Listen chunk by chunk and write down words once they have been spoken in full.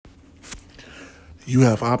You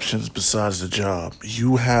have options besides the job.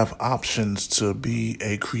 You have options to be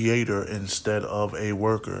a creator instead of a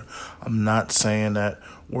worker. I'm not saying that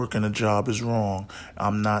working a job is wrong.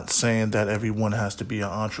 I'm not saying that everyone has to be an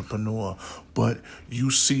entrepreneur, but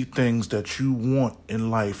you see things that you want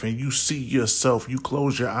in life and you see yourself. You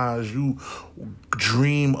close your eyes, you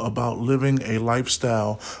dream about living a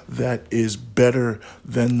lifestyle that is better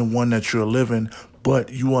than the one that you're living,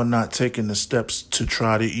 but you are not taking the steps to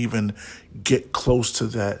try to even get close to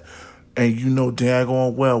that. And you know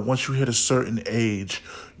daggone well, once you hit a certain age,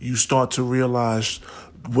 you start to realize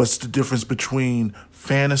what's the difference between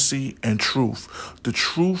fantasy and truth. The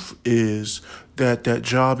truth is that that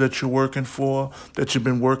job that you're working for, that you've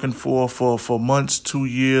been working for months, 2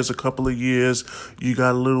 years, a couple of years, you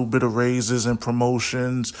got a little bit of raises and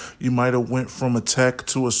promotions. You might have went from a tech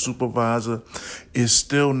to a supervisor. Is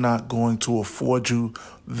still not going to afford you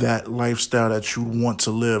that lifestyle that you want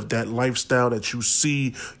to live, that lifestyle that you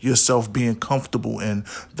see yourself being comfortable in,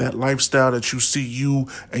 that lifestyle that you see you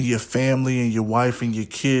and your family and your wife and your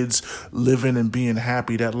kids living and being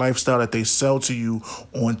happy, that lifestyle that they sell to you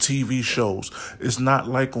on TV shows. It's not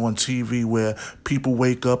like on TV where people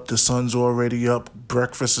wake up, the sun's already up,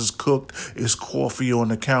 breakfast is cooked, it's coffee on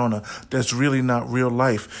the counter. That's really not real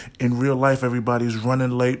life. In real life, everybody's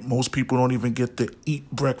running late. Most people don't even get to eat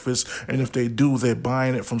breakfast, and if they do, they're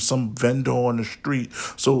buying it from some vendor on the street.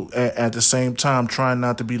 So at the same time, trying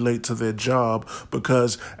not to be late to their job,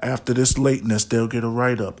 because after this lateness, they'll get a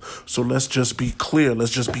write-up. So let's just be clear.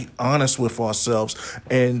 Let's just be honest with ourselves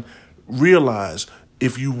and realize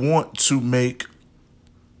if you want to make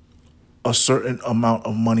a certain amount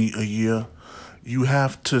of money a year, you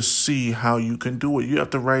have to see how you can do it. You have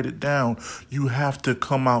to write it down. You have to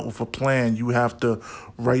come out with a plan. You have to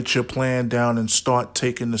write your plan down and start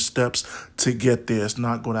taking the steps to get there. It's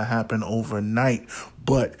not going to happen overnight.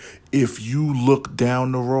 But if you look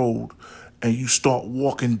down the road and you start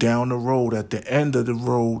walking down the road, at the end of the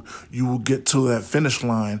road, you will get to that finish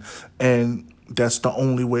line. And that's the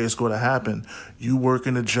only way it's going to happen. You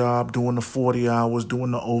working a job, doing the 40 hours,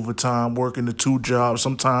 doing the overtime, working the 2 jobs.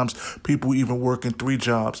 Sometimes people even working 3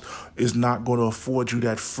 jobs is not going to afford you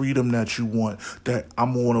that freedom that you want, that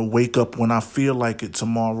I'm going to wake up when I feel like it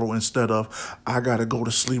tomorrow instead of I got to go to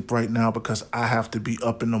sleep right now because I have to be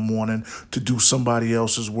up in the morning to do somebody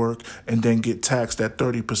else's work and then get taxed at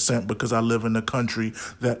 30% because I live in a country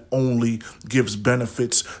that only gives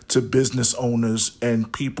benefits to business owners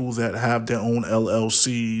and people that have their own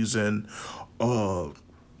LLCs and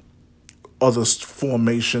other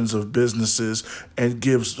formations of businesses, and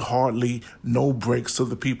gives hardly no breaks to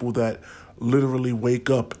the people that literally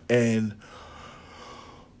wake up and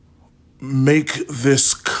make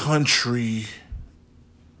this country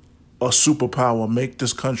a superpower, make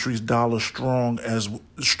this country's dollar strong and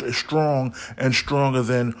stronger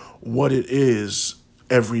than what it is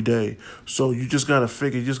every day. So you just gotta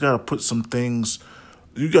figure, you just gotta put some things.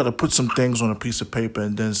 You got to put some things on a piece of paper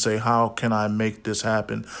and then say, how can I make this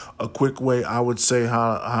happen? A quick way, I would say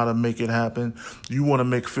how to make it happen. You want to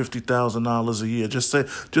make $50,000 a year. Just say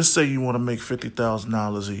you want to make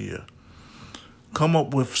 $50,000 a year. Come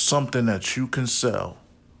up with something that you can sell,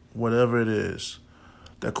 whatever it is,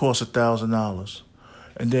 that costs $1,000.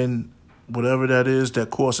 And then whatever that is that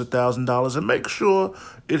costs $1,000, and make sure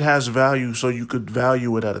it has value so you could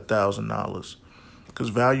value it at $1,000. Because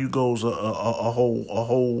value goes goes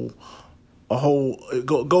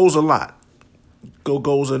a lot.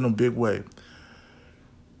 Goes in a big way.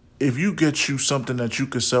 If you get you something that you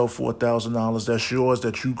could sell for $1,000, that's yours,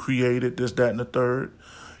 that you created, this, that, and the third,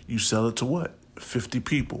 you sell it to what? 50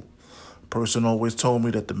 people. A person always told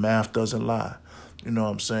me that the math doesn't lie. You know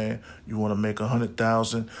what I'm saying? You want to make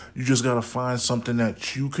 100,000. You just got to find something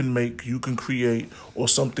that you can make, you can create, or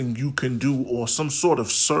something you can do, or some sort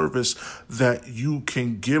of service that you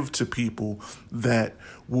can give to people that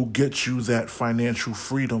will get you that financial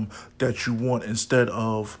freedom that you want instead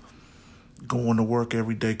of going to work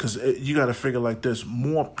every day. Because you got to figure like this.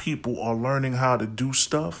 More people are learning how to do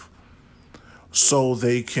stuff so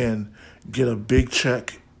they can get a big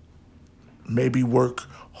check, maybe work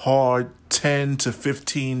hard 10 to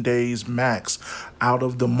 15 days max out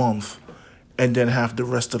of the month, and then have the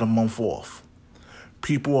rest of the month off.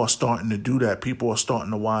 People are starting to do that. People are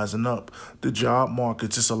starting to wisen up. The job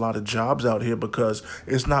market's just a lot of jobs out here, because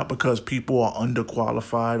it's not because people are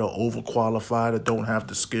underqualified or overqualified or don't have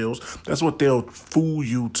the skills. That's what they'll fool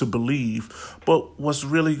you to believe. But what's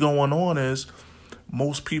really going on is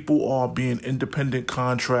most people are being independent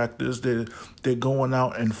contractors. They're going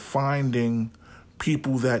out and finding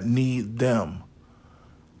people that need them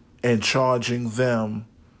and charging them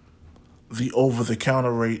the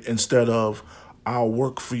over-the-counter rate instead of I'll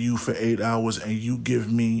work for you for 8 hours and you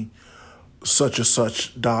give me such and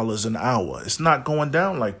such dollars an hour. It's not going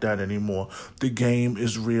down like that anymore. The game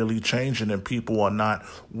is really changing and people are not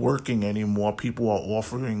working anymore. People are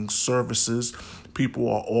offering services. People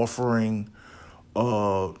are offering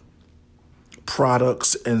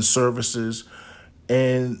products and services.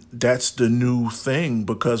 And that's the new thing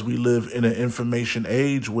because we live in an information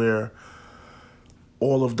age where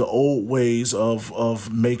all of the old ways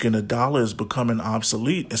of making a dollar is becoming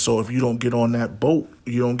obsolete. And so if you don't get on that boat,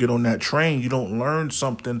 you don't get on that train, you don't learn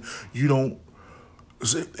something, you don't.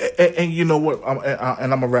 And you know what? I'm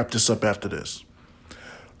going to wrap this up after this.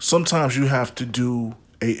 Sometimes you have to do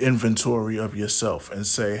a inventory of yourself and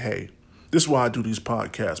say, hey, this is why I do these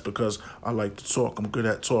podcasts, because I like to talk. I'm good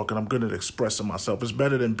at talking. I'm good at expressing myself. It's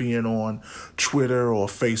better than being on Twitter or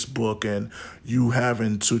Facebook and you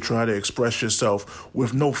having to try to express yourself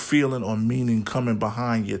with no feeling or meaning coming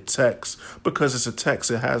behind your text, because it's a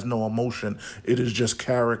text. It has no emotion. It is just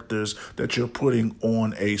characters that you're putting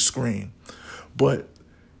on a screen. But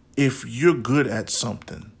if you're good at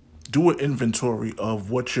something, do an inventory of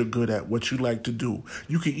what you're good at, what you like to do.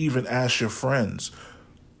 You can even ask your friends,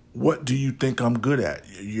 what do you think I'm good at?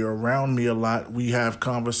 You're around me a lot. We have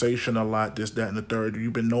conversation a lot, this, that, and the third.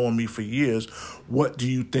 You've been knowing me for years. What do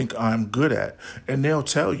you think I'm good at? And they'll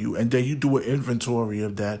tell you. And then you do an inventory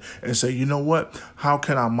of that and say, you know what? How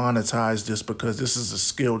can I monetize this? Because this is a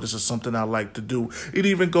skill. This is something I like to do. It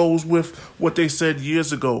even goes with what they said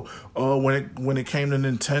years ago when it came to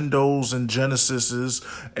Nintendos and Genesises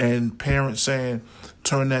and parents saying,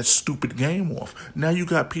 turn that stupid game off. Now you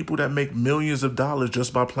got people that make millions of dollars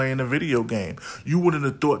just by playing a video game. You wouldn't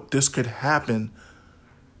have thought this could happen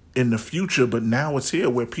in the future, but now it's here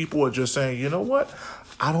where people are just saying, you know what?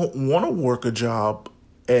 I don't want to work a job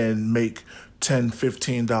and make $10,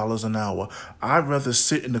 $15 an hour. I'd rather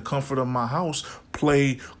sit in the comfort of my house,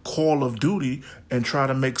 play Call of Duty, and try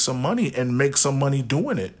to make some money and make some money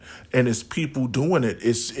doing it. And it's people doing it.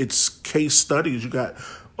 It's case studies. You got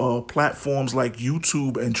platforms like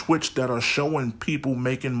YouTube and Twitch that are showing people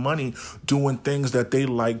making money doing things that they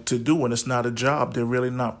like to do. And it's not a job. They're really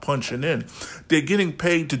not punching in. They're getting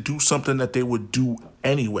paid to do something that they would do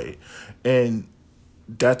anyway. And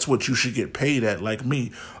that's what you should get paid at. Like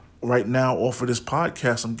me, right now, off of this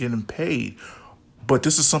podcast, I'm getting paid. But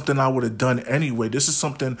this is something I would have done anyway. This is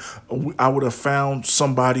something I would have found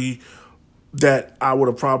somebody that I would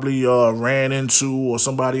have probably ran into, or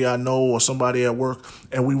somebody I know, or somebody at work,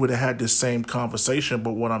 and we would have had this same conversation.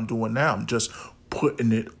 But what I'm doing now, I'm just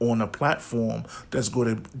putting it on a platform that's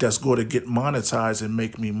going to get monetized and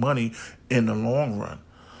make me money in the long run.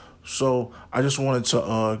 So I just wanted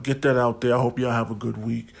to get that out there. I hope y'all have a good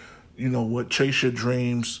week. You know what? Chase your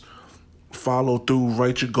dreams, follow through,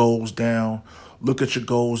 write your goals down, look at your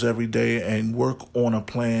goals every day, and work on a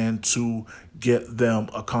plan to get them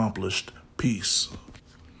accomplished. Peace.